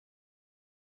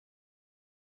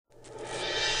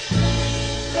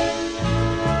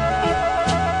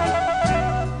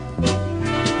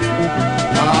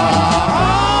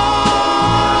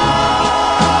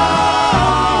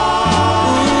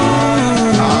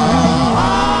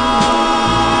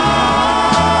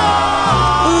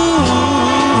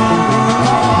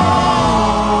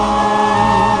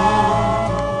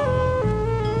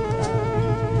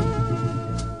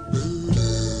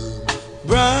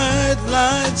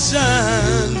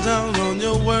shine down on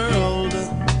your world,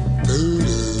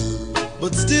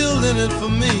 but still in it for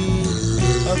me,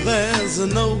 there's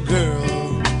no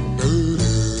girl.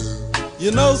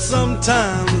 You know,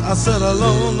 sometimes I sit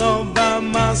alone all by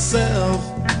myself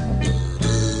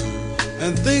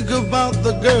and think about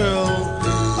the girl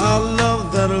I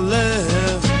love that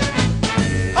left.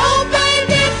 Oh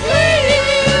baby,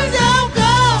 please don't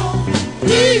go,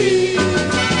 please.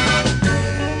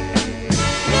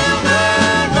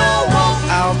 Never walk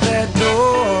out that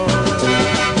door.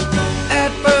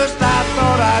 At first I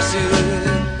thought I should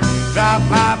drop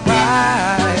my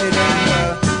pride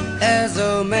and as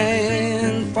a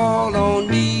man fall on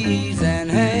knees and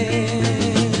hands.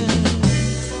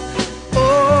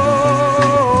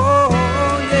 Oh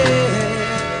yeah,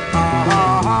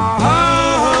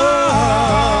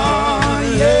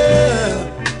 yeah.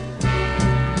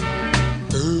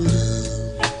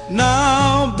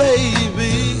 Now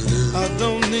baby, I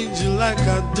don't need you like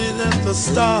I did at the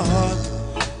start.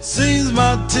 Seems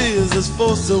my tears has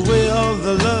forced away all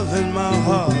the love in my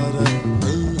heart.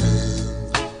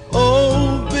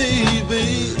 Oh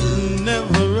baby,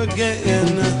 never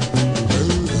again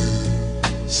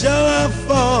shall I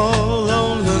fall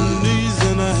on the knees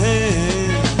and a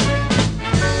hand.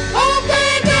 Oh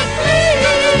baby,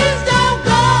 please don't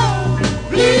go,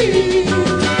 please.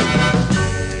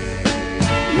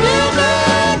 Never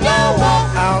walk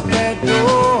out that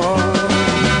door.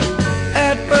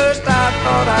 At first I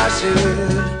thought I should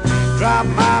drop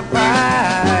my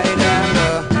pride and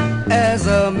as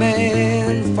a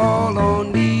man fall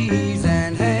on knees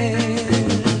and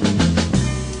hands.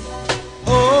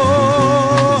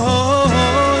 Oh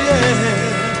yeah,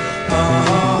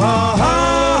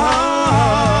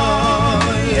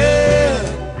 yeah.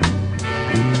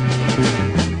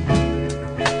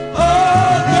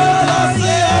 Oh girl, I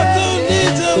say I don't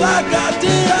need you like I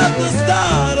did at the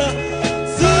start.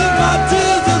 See my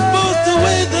tears is supposed to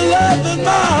weigh the love in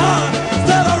my heart.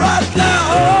 Tell her right now,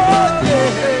 oh yeah,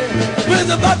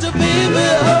 crazy about you, baby,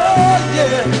 oh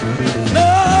yeah.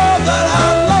 Know that I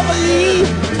love you,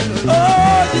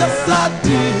 oh yes I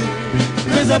do.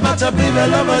 Crazy about you, baby,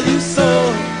 love you so.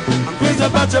 I'm crazy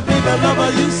about you, baby,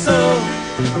 love you so.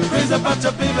 I'm crazy about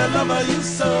you, baby, love you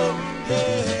so.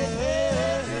 Yeah.